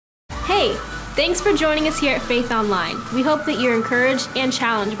Hey, thanks for joining us here at Faith Online. We hope that you're encouraged and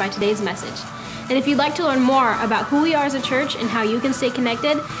challenged by today's message. And if you'd like to learn more about who we are as a church and how you can stay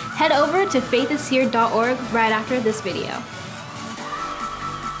connected, head over to faithishere.org right after this video.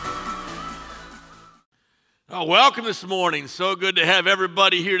 Oh, welcome this morning. So good to have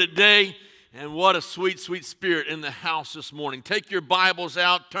everybody here today. And what a sweet, sweet spirit in the house this morning. Take your Bibles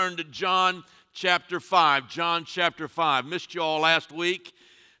out, turn to John chapter 5. John chapter 5. Missed you all last week.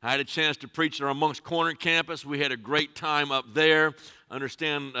 I had a chance to preach at our Monks Corner campus. We had a great time up there. I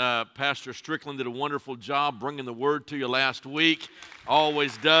understand Pastor Strickland did a wonderful job bringing the word to you last week.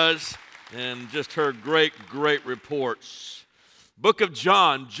 Always does. And just heard great, great reports. Book of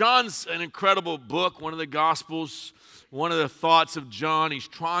John. John's an incredible book, one of the Gospels. One of the thoughts of John, he's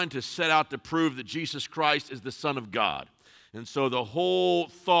trying to set out to prove that Jesus Christ is the Son of God. And so the whole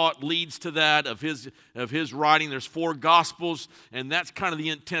thought leads to that of his writing. There's 4 Gospels, and that's kind of the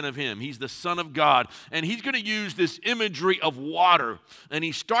intent of him. He's the Son of God. And he's going to use this imagery of water. And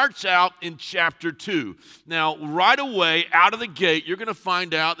he starts out in chapter 2. Now, right away, out of the gate, you're going to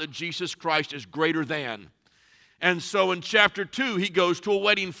find out that Jesus Christ is greater than. And so in chapter 2, he goes to a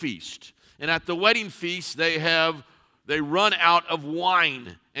wedding feast. And at the wedding feast, they run out of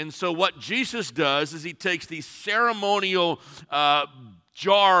wine. And so what Jesus does is he takes these ceremonial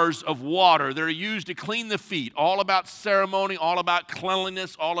jars of water that are used to clean the feet, all about ceremony, all about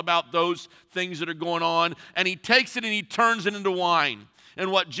cleanliness, all about those things that are going on. And he takes it and he turns it into wine. And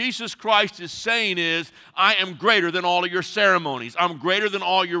what Jesus Christ is saying is, I am greater than all of your ceremonies. I'm greater than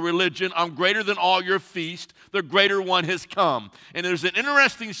all your religion. I'm greater than all your feast. The greater one has come. And there's an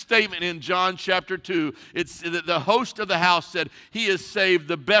interesting statement in John chapter 2. It's that the host of the house said, he has saved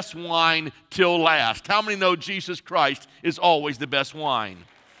the best wine till last. How many know Jesus Christ is always the best wine?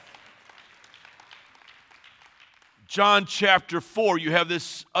 John chapter 4, you have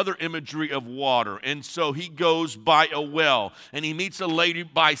this other imagery of water. And so he goes by a well, and he meets a lady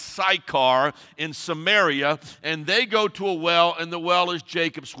by Sychar in Samaria, and they go to a well, and the well is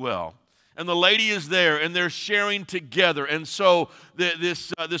Jacob's well. And the lady is there, and they're sharing together. And so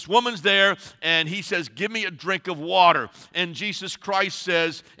this woman's there, and he says, give me a drink of water. And Jesus Christ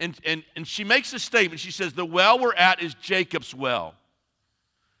says, and she makes a statement. She says, the well we're at is Jacob's well.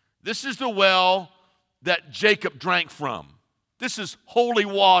 This is the well that Jacob drank from. This is holy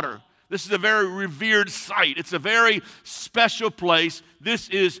water. This is a very revered site. It's a very special place. This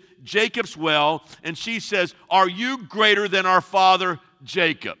is Jacob's well. And she says, are you greater than our father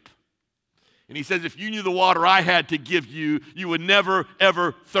Jacob? And he says, if you knew the water I had to give you, you would never,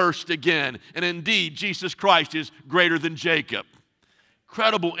 ever thirst again. And indeed, Jesus Christ is greater than Jacob.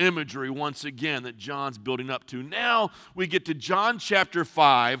 Incredible imagery once again that John's building up to. Now we get to John chapter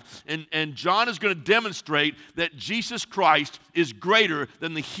 5, and John is going to demonstrate that Jesus Christ is greater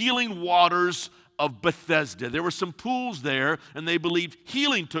than the healing waters of Bethesda. There were some pools there, and they believed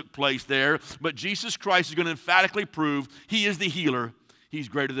healing took place there, but Jesus Christ is going to emphatically prove he is the healer. He's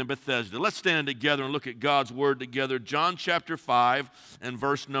greater than Bethesda. Let's stand together and look at God's word together. John chapter 5 and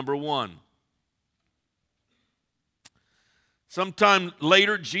verse number 1. Sometime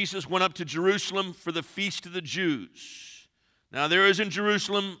later, Jesus went up to Jerusalem for the feast of the Jews. Now there is in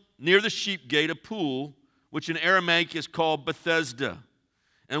Jerusalem, near the sheep gate, a pool, which in Aramaic is called Bethesda,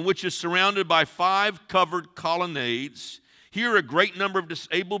 and which is surrounded by 5 covered colonnades. Here a great number of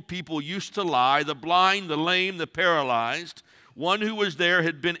disabled people used to lie, the blind, the lame, the paralyzed. One who was there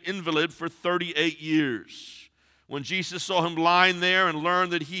had been invalid for 38 years. When Jesus saw him lying there and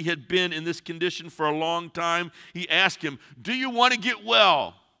learned that he had been in this condition for a long time, he asked him, do you want to get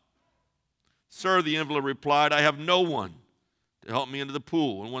well? Sir, the invalid replied, I have no one to help me into the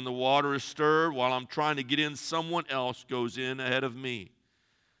pool. And when the water is stirred, while I'm trying to get in, someone else goes in ahead of me.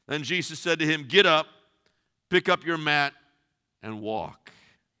 Then Jesus said to him, get up, pick up your mat, and walk.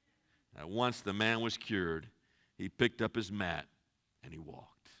 At once the man was cured. He picked up his mat, and he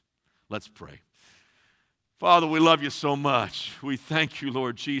walked. Let's pray. Father, we love you so much. We thank you,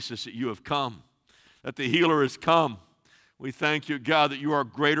 Lord Jesus, that you have come, that the healer has come. We thank you, God, that you are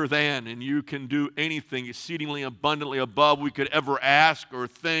greater than, and you can do anything exceedingly abundantly above we could ever ask or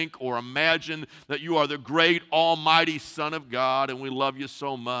think or imagine, that you are the great almighty Son of God, and we love you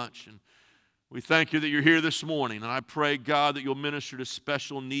so much. And we thank you that you're here this morning, and I pray, God, that you'll minister to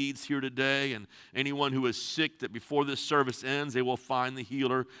special needs here today, and anyone who is sick, that before this service ends, they will find the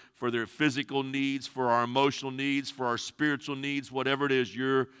healer for their physical needs, for our emotional needs, for our spiritual needs, whatever it is,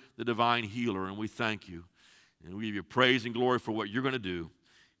 you're the divine healer, and we thank you. And we give you praise and glory for what you're going to do.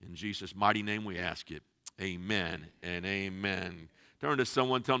 In Jesus' mighty name we ask it. Amen and amen. Turn to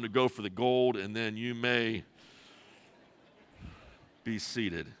someone, tell them to go for the gold, and then you may be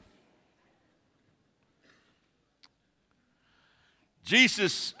seated.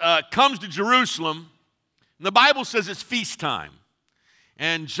 Jesus comes to Jerusalem, and the Bible says it's feast time.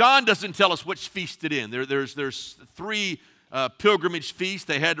 And John doesn't tell us which feast it is. There's three pilgrimage feasts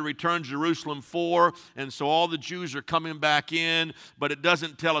they had to return to Jerusalem for, and so all the Jews are coming back in, but it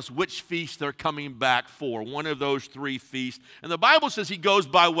doesn't tell us which feast they're coming back for, one of those three feasts. And the Bible says he goes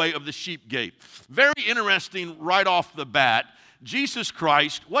by way of the sheep gate. Very interesting right off the bat. Jesus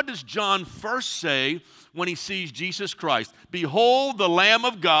Christ, what does John first say when he sees Jesus Christ? Behold the Lamb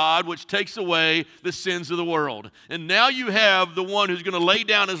of God, which takes away the sins of the world. And now you have the one who's going to lay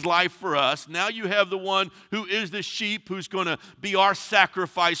down his life for us. Now you have the one who is the sheep, who's going to be our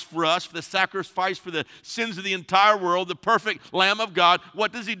sacrifice for us, for the sacrifice for the sins of the entire world, the perfect Lamb of God.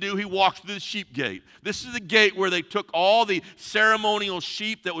 What does he do? He walks through the sheep gate. This is the gate where they took all the ceremonial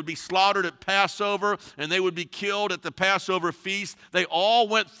sheep that would be slaughtered at Passover, and they would be killed at the Passover feast. They all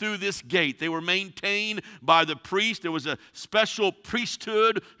went through this gate. They were maintained by the priest. There was a special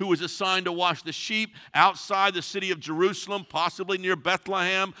priesthood who was assigned to watch the sheep outside the city of Jerusalem, possibly near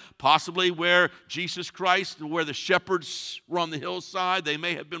Bethlehem, possibly where Jesus Christ, where the shepherds were on the hillside. They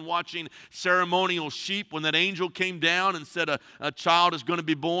may have been watching ceremonial sheep when that angel came down and said a child is going to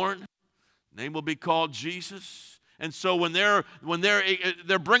be born. Name will be called Jesus. And so they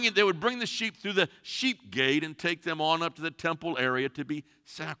would bring the sheep through the sheep gate and take them on up to the temple area to be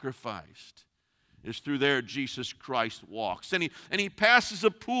sacrificed. It's through there Jesus Christ walks. And he passes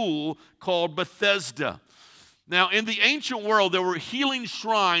a pool called Bethesda. Now, in the ancient world, there were healing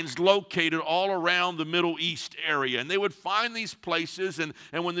shrines located all around the Middle East area. And they would find these places, and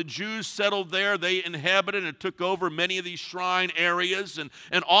when the Jews settled there, they inhabited and took over many of these shrine areas. And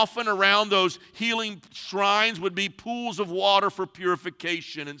often around those healing shrines would be pools of water for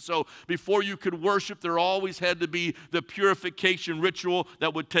purification. And so before you could worship, there always had to be the purification ritual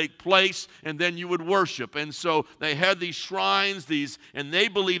that would take place, and then you would worship. And so they had these shrines, and they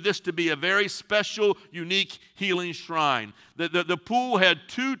believed this to be a very special, unique healing shrine. The pool had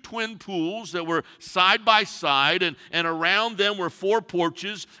two twin pools that were side by side, and around them were four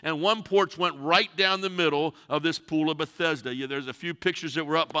porches, and one porch went right down the middle of this pool of Bethesda. There's a few pictures that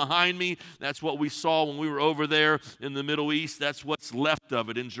were up behind me. That's what we saw when we were over there in the Middle East. That's what's left of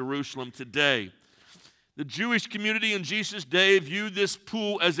it in Jerusalem today. The Jewish community in Jesus' day viewed this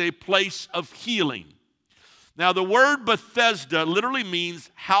pool as a place of healing. Now, the word Bethesda literally means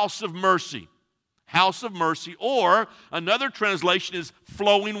house of mercy. House of mercy, or another translation is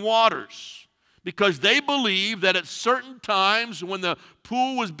flowing waters, because they believed that at certain times when the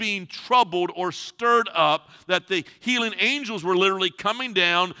pool was being troubled or stirred up, that the healing angels were literally coming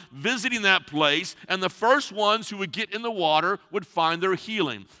down, visiting that place, and the first ones who would get in the water would find their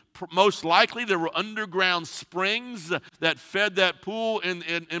healing. Most likely there were underground springs that fed that pool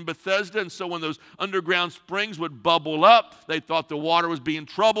in Bethesda, and so when those underground springs would bubble up, they thought the water was being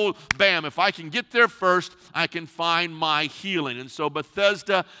troubled. Bam, if I can get there first, I can find my healing. And so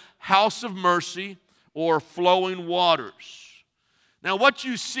Bethesda, house of mercy, or flowing waters. Now what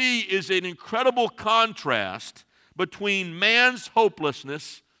you see is an incredible contrast between man's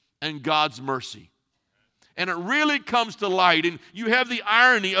hopelessness and God's mercy. And it really comes to light. And you have the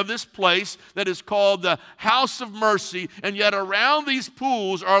irony of this place that is called the house of mercy. And yet around these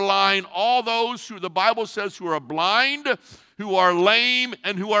pools are lying all those who the Bible says who are blind, who are lame,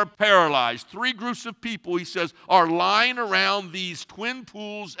 and who are paralyzed. Three groups of people, he says, are lying around these twin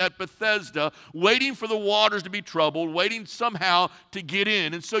pools at Bethesda, waiting for the waters to be troubled, waiting somehow to get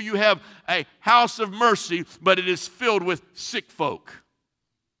in. And so you have a house of mercy, but it is filled with sick folk,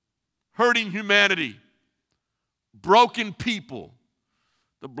 hurting humanity, broken people,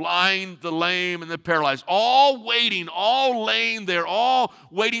 the blind, the lame, and the paralyzed, all waiting, all laying there, all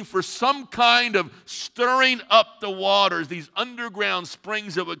waiting for some kind of stirring up the waters, these underground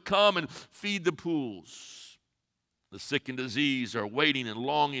springs that would come and feed the pools. The sick and diseased are waiting and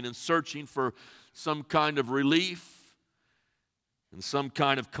longing and searching for some kind of relief and some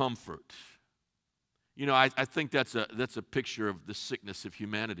kind of comfort. You know, I think that's a picture of the sickness of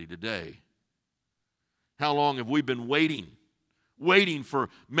humanity today. How long have we been waiting for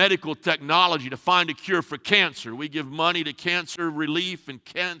medical technology to find a cure for cancer? We give money to cancer relief and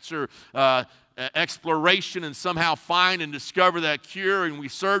cancer exploration and somehow find and discover that cure, and we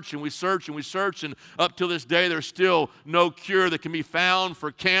search and we search and we search, and up till this day there's still no cure that can be found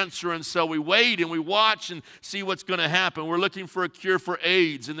for cancer. And so we wait and we watch and see what's going to happen. We're looking for a cure for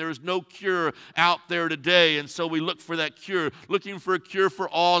AIDS, and there is no cure out there today, and so we look for that cure, looking for a cure for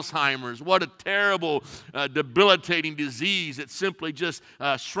Alzheimer's. What a terrible, debilitating disease. It simply just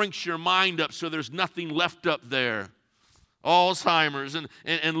shrinks your mind up so there's nothing left up there. Alzheimer's,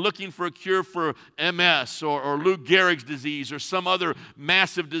 and looking for a cure for MS or Lou Gehrig's disease or some other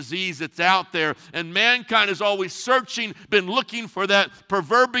massive disease that's out there. And mankind is always searching, been looking for that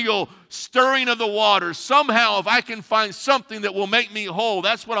proverbial stirring of the waters. Somehow, if I can find something that will make me whole,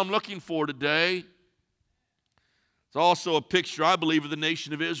 that's what I'm looking for today. It's also a picture, I believe, of the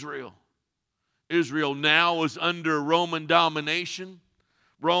nation of Israel. Israel now is under Roman domination.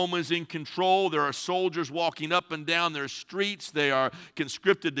 Rome is in control. There are soldiers walking up and down their streets. They are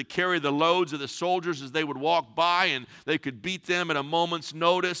conscripted to carry the loads of the soldiers as they would walk by, and they could beat them at a moment's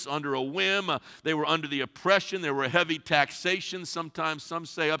notice under a whim. They were under the oppression. There were heavy taxation. Sometimes some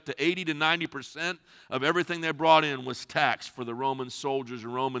say up to 80 to 90% of everything they brought in was taxed for the Roman soldiers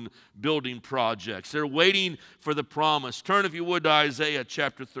and Roman building projects. They're waiting for the promise. Turn, if you would, to Isaiah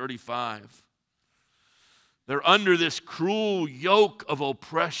chapter 35. They're under this cruel yoke of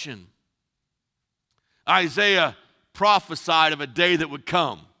oppression. Isaiah prophesied of a day that would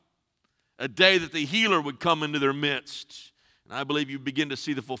come, a day that the healer would come into their midst. And I believe you begin to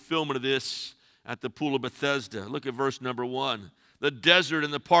see the fulfillment of this at the pool of Bethesda. Look at verse number 1. The desert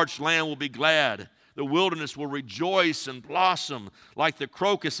and the parched land will be glad. The wilderness will rejoice and blossom. Like the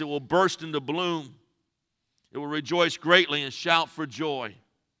crocus, it will burst into bloom. It will rejoice greatly and shout for joy.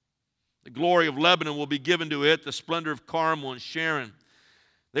 The glory of Lebanon will be given to it, the splendor of Carmel and Sharon.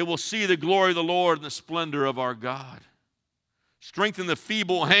 They will see the glory of the Lord and the splendor of our God. Strengthen the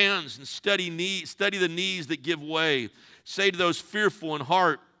feeble hands and steady the knees that give way. Say to those fearful in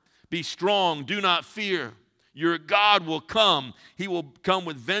heart, be strong, do not fear. Your God will come. He will come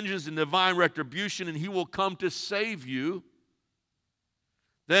with vengeance and divine retribution, and he will come to save you.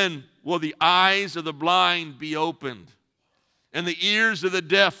 Then will the eyes of the blind be opened, and the ears of the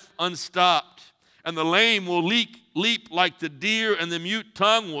deaf unstopped, and the lame will leap like the deer, and the mute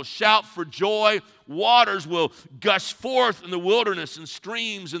tongue will shout for joy. Waters will gush forth in the wilderness and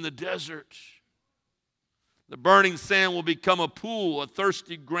streams in the desert. The burning sand will become a pool, a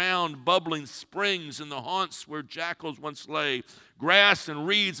thirsty ground, bubbling springs in the haunts where jackals once lay. Grass and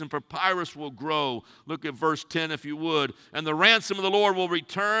reeds and papyrus will grow. Look at verse 10 if you would. And the ransom of the Lord will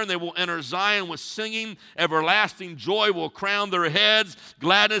return. They will enter Zion with singing. Everlasting joy will crown their heads.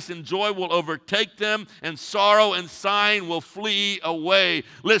 Gladness and joy will overtake them. And sorrow and sighing will flee away.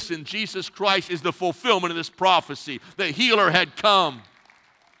 Listen, Jesus Christ is the fulfillment of this prophecy. The healer had come.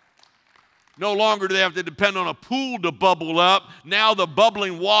 No longer do they have to depend on a pool to bubble up. Now the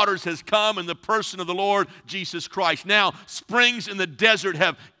bubbling waters has come in the person of the Lord Jesus Christ. Now springs in the desert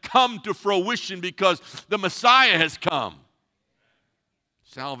have come to fruition because the Messiah has come.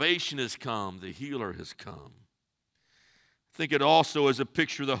 Salvation has come. The healer has come. I think it also is a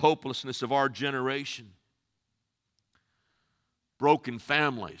picture of the hopelessness of our generation. Broken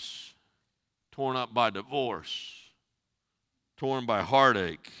families, torn up by divorce, torn by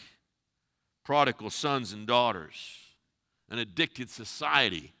heartache. Prodigal sons and daughters, an addicted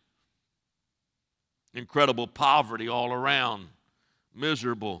society, incredible poverty all around,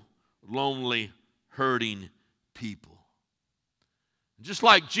 miserable, lonely, hurting people. Just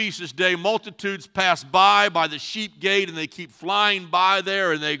like Jesus' day, multitudes pass by the sheep gate, and they keep flying by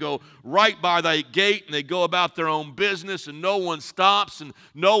there, and they go right by that gate, and they go about their own business, and no one stops, and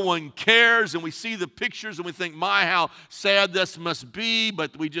no one cares, and we see the pictures, and we think, my, how sad this must be,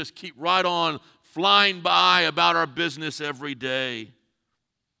 but we just keep right on flying by about our business every day.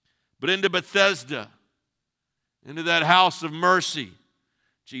 But into Bethesda, into that house of mercy,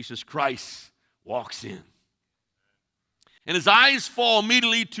 Jesus Christ walks in. And his eyes fall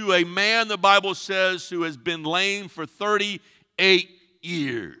immediately to a man, the Bible says, who has been lame for 38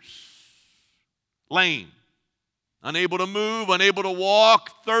 years. Lame. Unable to move, unable to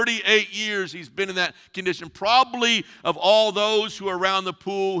walk. 38 years he's been in that condition. Probably of all those who are around the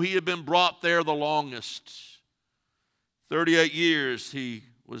pool, he had been brought there the longest. 38 years he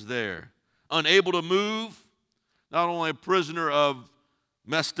was there. Unable to move. Not only a prisoner of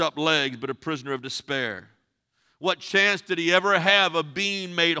messed up legs, but a prisoner of despair. What chance did he ever have of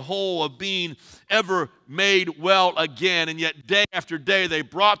being made whole, of being ever made well again? And yet day after day they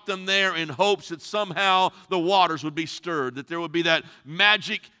brought them there in hopes that somehow the waters would be stirred, that there would be that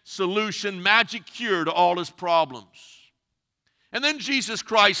magic solution, magic cure to all his problems. And then Jesus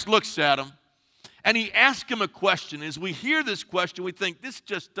Christ looks at him and he asks him a question. As we hear this question, we think this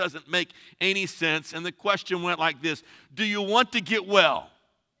just doesn't make any sense. And the question went like this: do you want to get well?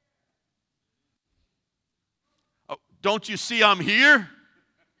 Don't you see I'm here?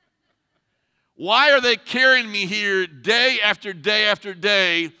 Why are they carrying me here day after day after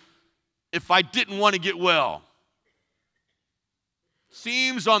day if I didn't want to get well?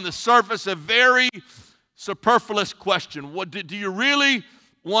 Seems on the surface a very superfluous question. Do you really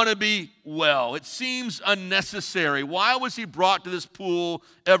want to be well? It seems unnecessary. Why was he brought to this pool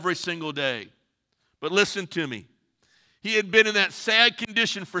every single day? But listen to me. He had been in that sad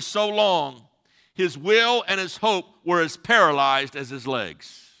condition for so long, his will and his hope were as paralyzed as his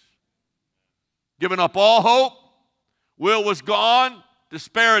legs. Given up all hope, will was gone,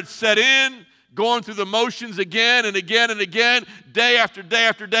 despair had set in, going through the motions again and again and again, day after day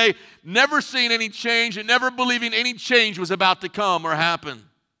after day, never seeing any change and never believing any change was about to come or happen.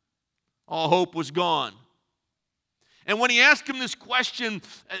 All hope was gone. And when he asked him this question,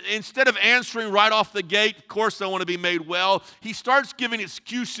 instead of answering right off the gate, of course I want to be made well, he starts giving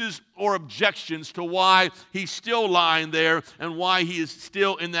excuses or objections to why he's still lying there and why he is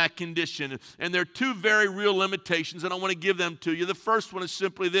still in that condition. And there are two very real limitations, and I want to give them to you. The first one is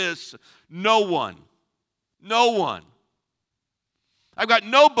simply this: no one. I've got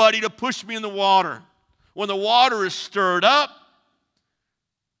nobody to push me in the water. When the water is stirred up,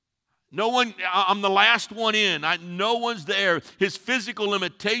 no one, I'm the last one in. No one's there. His physical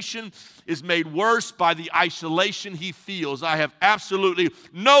limitation is made worse by the isolation he feels. I have absolutely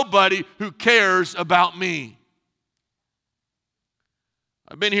nobody who cares about me.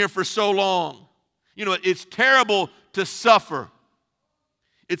 I've been here for so long. You know, it's terrible to suffer.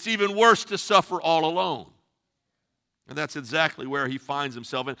 It's even worse to suffer all alone. And that's exactly where he finds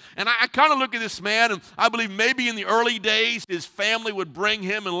himself. And I kind of look at this man, and I believe maybe in the early days, his family would bring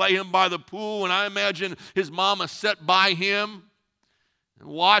him and lay him by the pool, and I imagine his mama sat by him and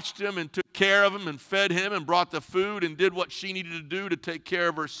watched him and took care of him and fed him and brought the food and did what she needed to do to take care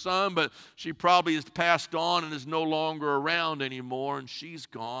of her son, but she probably has passed on and is no longer around anymore, and she's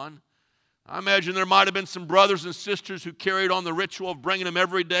gone. I imagine there might have been some brothers and sisters who carried on the ritual of bringing him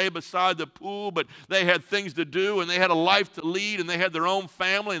every day beside the pool, but they had things to do and they had a life to lead and they had their own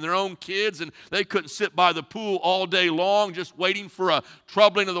family and their own kids, and they couldn't sit by the pool all day long just waiting for a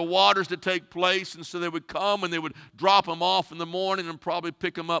troubling of the waters to take place. And so they would come and they would drop him off in the morning and probably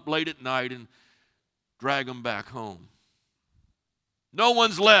pick him up late at night and drag him back home. No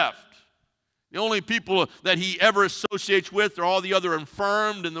one's left. The only people that he ever associates with are all the other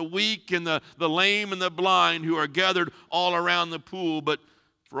infirmed and the weak and the lame and the blind who are gathered all around the pool. But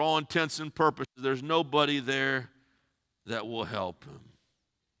for all intents and purposes, there's nobody there that will help him.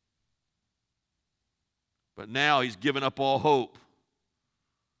 But now he's given up all hope.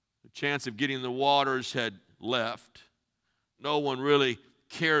 The chance of getting in the waters had left. No one really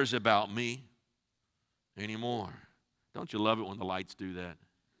cares about me anymore. Don't you love it when the lights do that?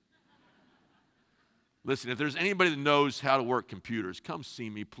 Listen, if there's anybody that knows how to work computers, come see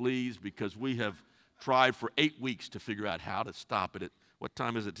me, please, because we have tried for 8 weeks to figure out how to stop it at, what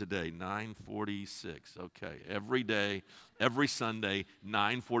time is it today? 9:46. Okay, every day, every Sunday,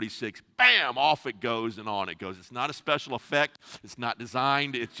 9:46, bam, off it goes and on it goes. It's not a special effect. It's not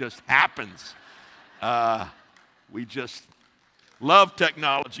designed. It just happens. We just love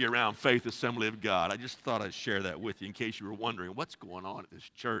technology around Faith Assembly of God. I just thought I'd share that with you in case you were wondering what's going on at this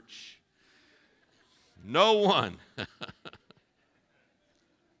church. No one.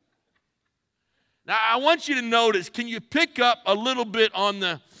 Now, I want you to notice, can you pick up a little bit on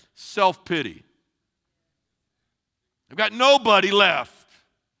the self-pity? I've got nobody left.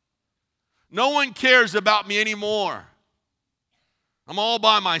 No one cares about me anymore. I'm all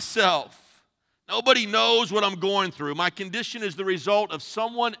by myself. Nobody knows what I'm going through. My condition is the result of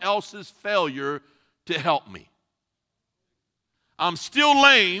someone else's failure to help me. I'm still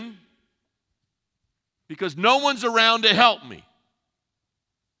lame because no one's around to help me.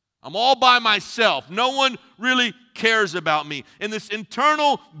 I'm all by myself. No one really cares about me. And this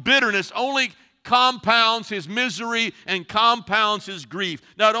internal bitterness only compounds his misery and compounds his grief.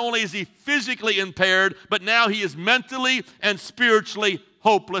 Not only is he physically impaired, but now he is mentally and spiritually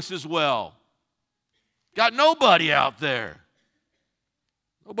hopeless as well. Got nobody out there.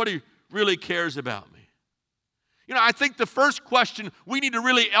 Nobody really cares about me. You know, I think the first question we need to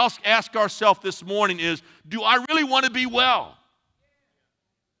really ask ourselves this morning is, do I really want to be well?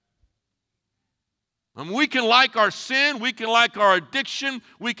 I mean, we can like our sin, we can like our addiction,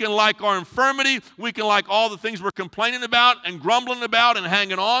 we can like our infirmity, we can like all the things we're complaining about and grumbling about and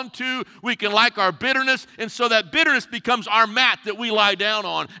hanging on to. We can like our bitterness, and so that bitterness becomes our mat that we lie down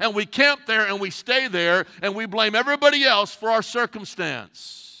on. And we camp there and we stay there and we blame everybody else for our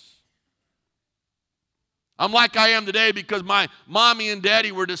circumstance. I'm like I am today because my mommy and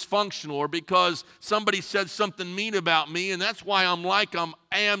daddy were dysfunctional, or because somebody said something mean about me, and that's why I'm like I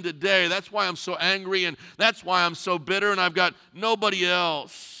am today. That's why I'm so angry, and that's why I'm so bitter, and I've got nobody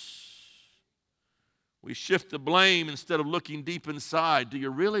else. We shift the blame instead of looking deep inside. Do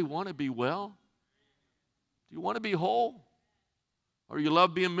you really want to be well? Do you want to be whole? Or you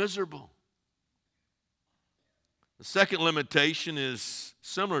love being miserable? The second limitation is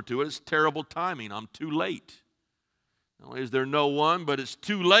similar to it. It's terrible timing. I'm too late. Not only is there no one, but it's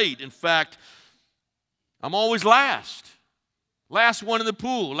too late. In fact, I'm always last. Last one in the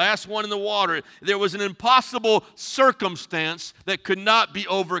pool, last one in the water. There was an impossible circumstance that could not be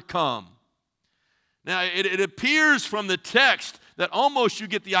overcome. Now, it appears from the text that almost you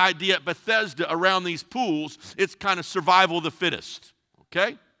get the idea at Bethesda around these pools, it's kind of survival of the fittest,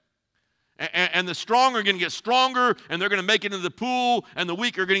 okay? And the strong are going to get stronger, and they're going to make it into the pool, and the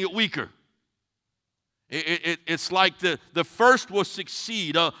weak are going to get weaker. It's like the first will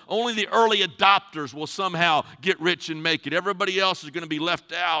succeed. Only the early adopters will somehow get rich and make it. Everybody else is going to be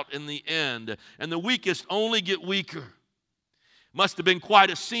left out in the end. And the weakest only get weaker. Must have been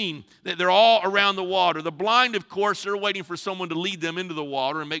quite a scene. They're all around the water. The blind, of course, are waiting for someone to lead them into the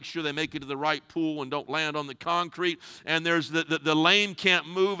water and make sure they make it to the right pool and don't land on the concrete. And there's the lame can't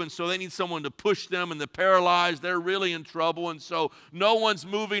move, and so they need someone to push them. And the paralyzed, they're really in trouble. And so no one's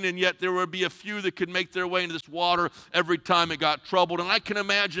moving, and yet there would be a few that could make their way into this water every time it got troubled. And I can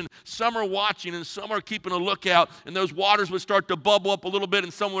imagine some are watching and some are keeping a lookout, and those waters would start to bubble up a little bit,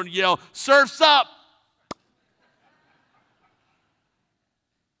 and someone would yell, "Surf's up!"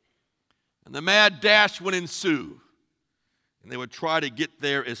 And the mad dash would ensue. And they would try to get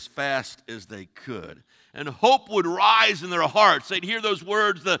there as fast as they could. And hope would rise in their hearts. They'd hear those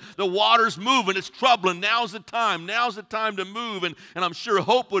words, the water's moving, it's troubling, now's the time to move. And I'm sure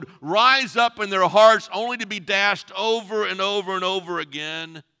hope would rise up in their hearts only to be dashed over and over and over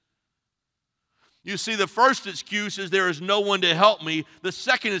again. You see, the first excuse is there is no one to help me. The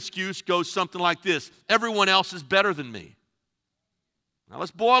second excuse goes something like this: everyone else is better than me. Now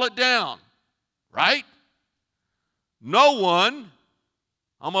let's boil it down. Right? No one.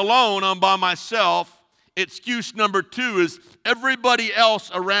 I'm alone. I'm by myself. Excuse number two is everybody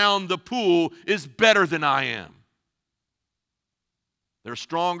else around the pool is better than I am. They're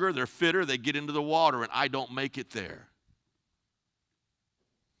stronger. They're fitter. They get into the water, and I don't make it there.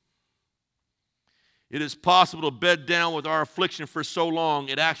 It is possible to bed down with our affliction for so long,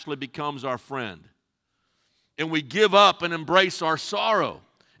 it actually becomes our friend. And we give up and embrace our sorrow.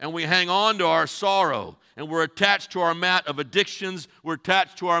 And we hang on to our sorrow, and we're attached to our mat of addictions. We're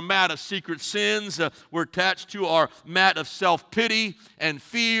attached to our mat of secret sins. We're attached to our mat of self-pity and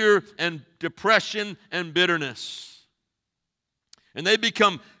fear and depression and bitterness. And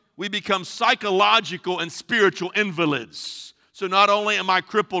we become psychological and spiritual invalids. So not only am I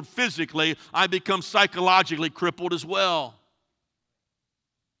crippled physically, I become psychologically crippled as well.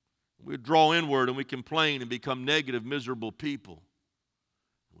 We draw inward and we complain and become negative, miserable people.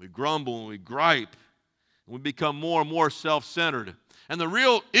 We grumble and we gripe, and we become more and more self-centered. And the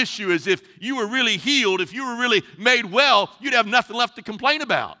real issue is if you were really healed, if you were really made well, you'd have nothing left to complain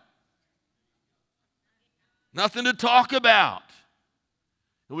about. Nothing to talk about.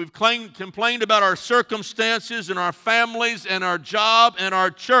 And we've complained about our circumstances and our families and our job and our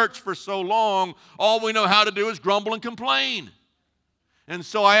church for so long, all we know how to do is grumble and complain. And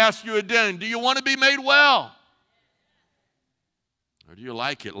so I ask you again, do you want to be made well? Or do you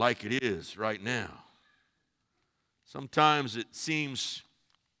like it is right now? Sometimes it seems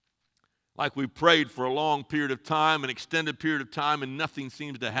like we prayed for a long period of time, an extended period of time, and nothing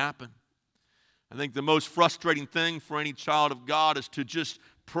seems to happen. I think the most frustrating thing for any child of God is to just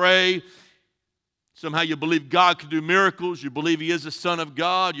pray. Somehow you believe God can do miracles. You believe He is the Son of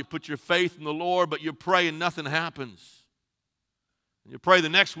God. You put your faith in the Lord, but you pray and nothing happens. And you pray the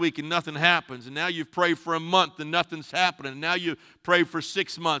next week and nothing happens. And now you've prayed for a month and nothing's happening. And now you've prayed for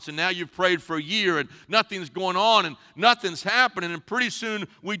 6 months. And now you've prayed for a year and nothing's going on and nothing's happening. And pretty soon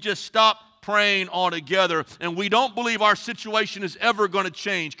we just stop praying altogether. And we don't believe our situation is ever going to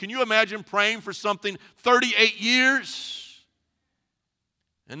change. Can you imagine praying for something 38 years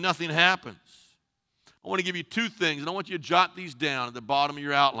and nothing happens? I want to give you two things, and I want you to jot these down at the bottom of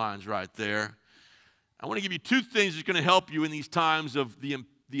your outlines right there. I want to give you two things that's going to help you in these times of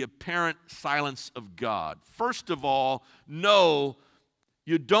the apparent silence of God. First of all, know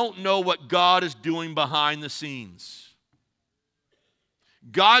you don't know what God is doing behind the scenes.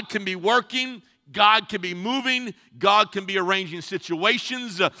 God can be working. God can be moving. God can be arranging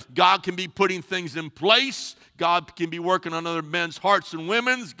situations. God can be putting things in place. God can be working on other men's hearts and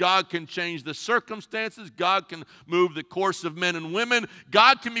women's. God can change the circumstances. God can move the course of men and women.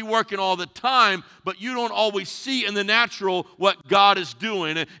 God can be working all the time, but you don't always see in the natural what God is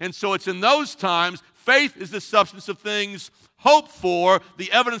doing. And so it's in those times Faith is the substance of things hoped for,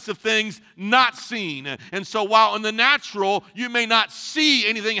 the evidence of things not seen. And so while in the natural you may not see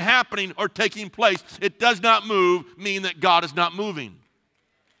anything happening or taking place, it does not mean that God is not moving.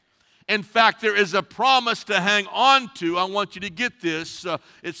 In fact, there is a promise to hang on to. I want you to get this.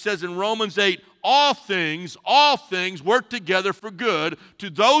 It says in Romans 8, all things work together for good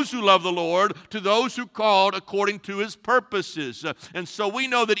to those who love the Lord, to those who called according to his purposes. And so we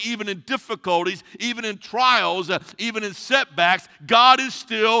know that even in difficulties, even in trials, even in setbacks, God is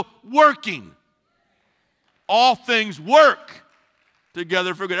still working. All things work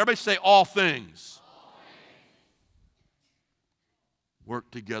together for good. Everybody say all things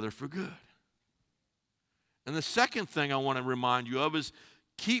work together for good. And the second thing I want to remind you of is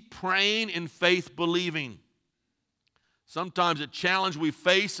keep praying in faith, believing. Sometimes a challenge we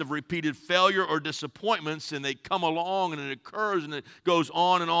face of repeated failure or disappointments, and they come along and it occurs and it goes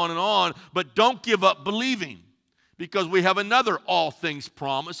on and on and on, but don't give up believing, because we have another all things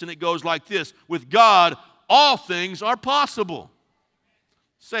promise, and it goes like this: with God, all things are possible.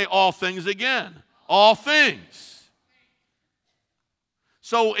 Say all things again. All things.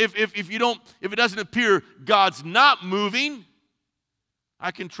 So if it doesn't appear God's not moving,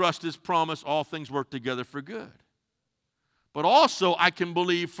 I can trust his promise, all things work together for good. But also I can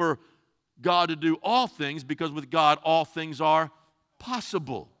believe for God to do all things, because with God all things are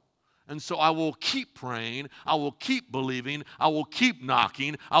possible. And so I will keep praying, I will keep believing, I will keep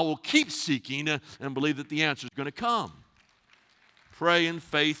knocking, I will keep seeking, and believe that the answer is going to come. Pray in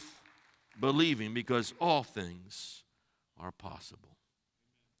faith, believing, because all things are possible.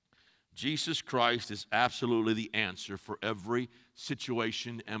 Jesus Christ is absolutely the answer for every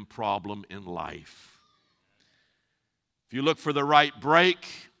situation and problem in life. If you look for the right break,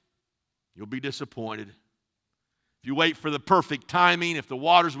 you'll be disappointed. If you wait for the perfect timing, if the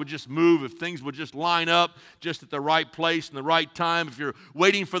waters would just move, if things would just line up just at the right place and the right time, if you're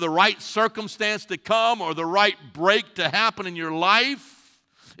waiting for the right circumstance to come or the right break to happen in your life,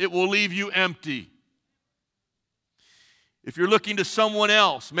 it will leave you empty. If you're looking to someone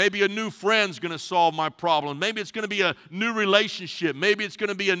else, maybe a new friend's going to solve my problem. Maybe it's going to be a new relationship. Maybe it's going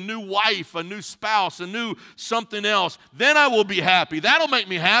to be a new wife, a new spouse, a new something else. Then I will be happy. That'll make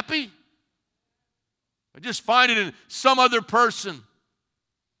me happy. I just find it in some other person.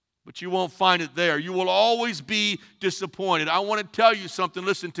 But you won't find it there. You will always be disappointed. I want to tell you something.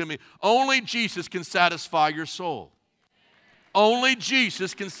 Listen to me. Only Jesus can satisfy your soul. Only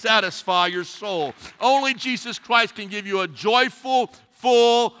Jesus can satisfy your soul. Only Jesus Christ can give you a joyful,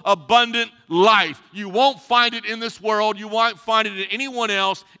 full, abundant life. You won't find it in this world. You won't find it in anyone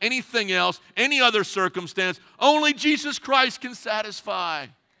else, anything else, any other circumstance. Only Jesus Christ can satisfy.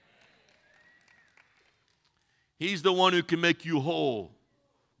 He's the one who can make you whole,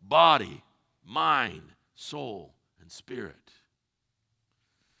 body, mind, soul, and spirit.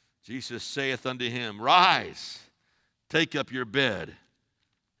 Jesus saith unto him, rise, take up your bed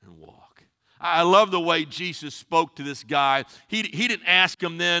and walk. I love the way Jesus spoke to this guy. He didn't ask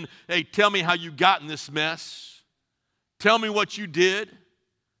him then, hey, tell me how you got in this mess. Tell me what you did.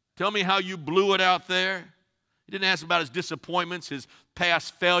 Tell me how you blew it out there. He didn't ask about his disappointments, his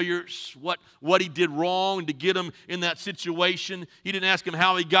past failures, what he did wrong to get him in that situation. He didn't ask him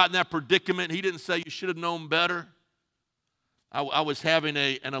how he got in that predicament. He didn't say you should have known better. I was having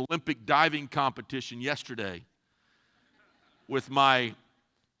an Olympic diving competition yesterday with my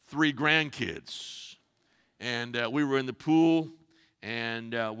 3 grandkids. And we were in the pool,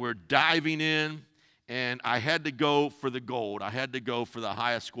 and we're diving in, and I had to go for the gold. I had to go for the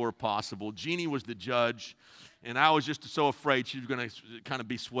highest score possible. Jeannie was the judge, and I was just so afraid she was going to kind of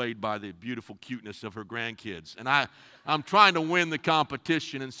be swayed by the beautiful cuteness of her grandkids. And I'm trying to win the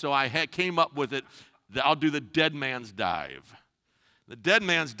competition, and so I came up with it that I'll do the dead man's dive. The dead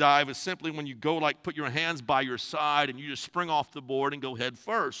man's dive is simply when you go put your hands by your side and you just spring off the board and go head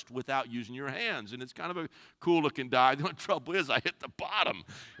first without using your hands. And it's kind of a cool looking dive. The only trouble is I hit the bottom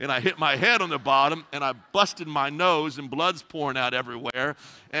and I hit my head on the bottom and I busted my nose and blood's pouring out everywhere.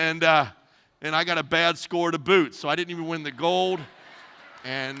 And I got a bad score to boot. So I didn't even win the gold.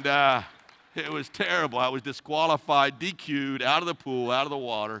 And it was terrible. I was disqualified, DQ'd, out of the pool, out of the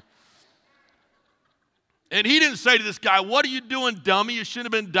water. And he didn't say to this guy, what are you doing, dummy? You shouldn't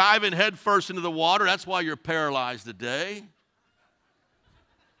have been diving head first into the water. That's why you're paralyzed today.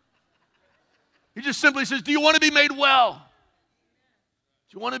 He just simply says, do you want to be made well?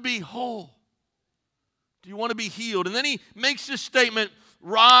 Do you want to be whole? Do you want to be healed? And then he makes this statement,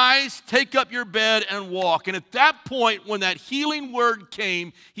 rise, take up your bed, and walk. And at that point, when that healing word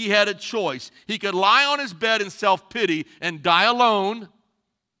came, he had a choice. He could lie on his bed in self-pity and die alone,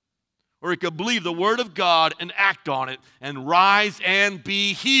 Or he could believe the word of God and act on it and rise and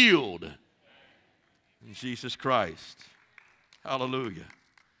be healed in Jesus Christ. Hallelujah.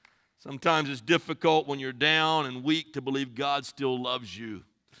 Sometimes it's difficult when you're down and weak to believe God still loves you.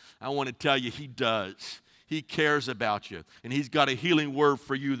 I want to tell you, he does. He cares about you, and he's got a healing word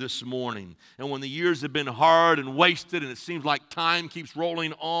for you this morning. And when the years have been hard and wasted, and it seems like time keeps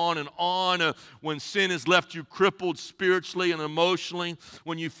rolling on and on, when sin has left you crippled spiritually and emotionally,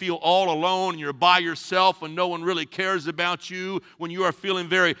 when you feel all alone and you're by yourself and no one really cares about you, when you are feeling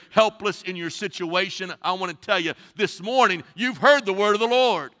very helpless in your situation, I want to tell you, this morning, you've heard the word of the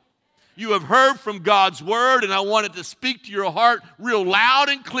Lord. You have heard from God's word, and I wanted to speak to your heart real loud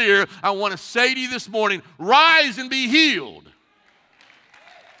and clear. I want to say to you this morning, rise and be healed.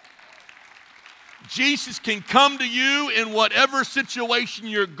 Jesus can come to you in whatever situation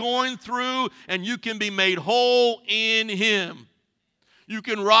you're going through, and you can be made whole in him. You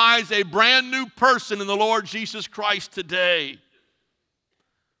can rise a brand new person in the Lord Jesus Christ today.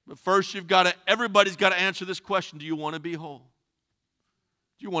 But first, everybody's got to answer this question: do you want to be whole?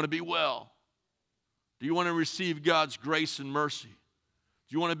 Do you want to be well? Do you want to receive God's grace and mercy?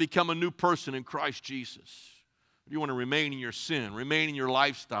 Do you want to become a new person in Christ Jesus? Do you want to remain in your sin, remain in your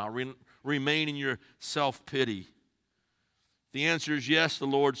lifestyle, remain in your self-pity? The answer is yes, the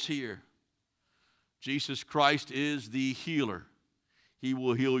Lord's here. Jesus Christ is the healer. He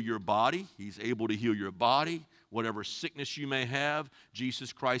will heal your body. He's able to heal your body. Whatever sickness you may have,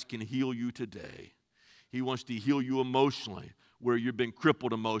 Jesus Christ can heal you today. He wants to heal you emotionally, where you've been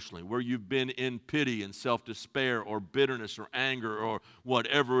crippled emotionally, where you've been in pity and self-despair or bitterness or anger or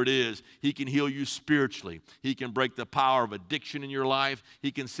whatever it is. He can heal you spiritually. He can break the power of addiction in your life.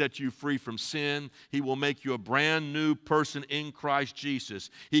 He can set you free from sin. He will make you a brand new person in Christ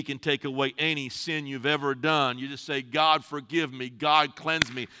Jesus. He can take away any sin you've ever done. You just say, God, forgive me. God,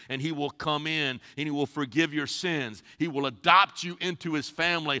 cleanse me. And he will come in and he will forgive your sins. He will adopt you into his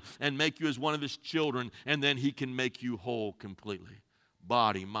family and make you as one of his children. And then he can make you whole completely.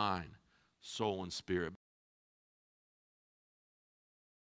 Body, mind, soul, and spirit.